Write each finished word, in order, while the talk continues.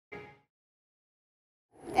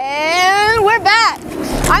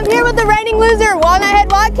with the reigning loser, Walnut Head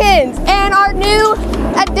Watkins, and our new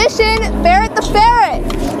addition, Barrett the Ferret.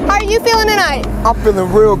 How are you feeling tonight? I'm feeling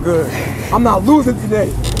real good. I'm not losing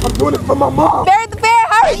today. I'm doing it for my mom. Barrett the Ferret,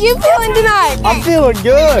 how are you feeling tonight? I'm feeling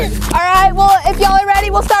good. All right, well, if y'all are ready,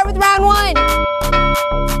 we'll start with round one.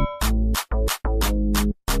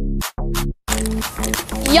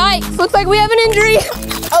 Yikes, looks like we have an injury.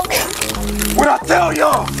 Okay. What I tell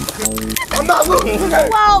y'all? I'm not losing today.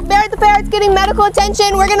 Well, Barrett the Ferret's getting medical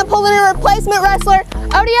attention. We're gonna pull in a replacement wrestler.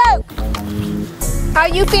 Odio, how are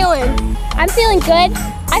you feeling? I'm feeling good.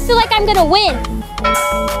 I feel like I'm gonna win.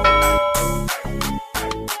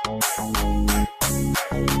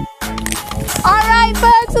 All right,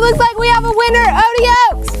 folks, it looks like we have a winner,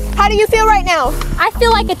 Odio. How do you feel right now? I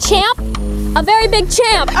feel like a champ, a very big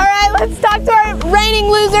champ. All right, let's talk to our reigning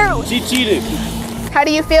loser. She cheated. How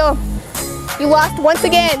do you feel? You lost once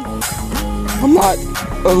again. I'm not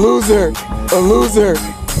a loser. A loser.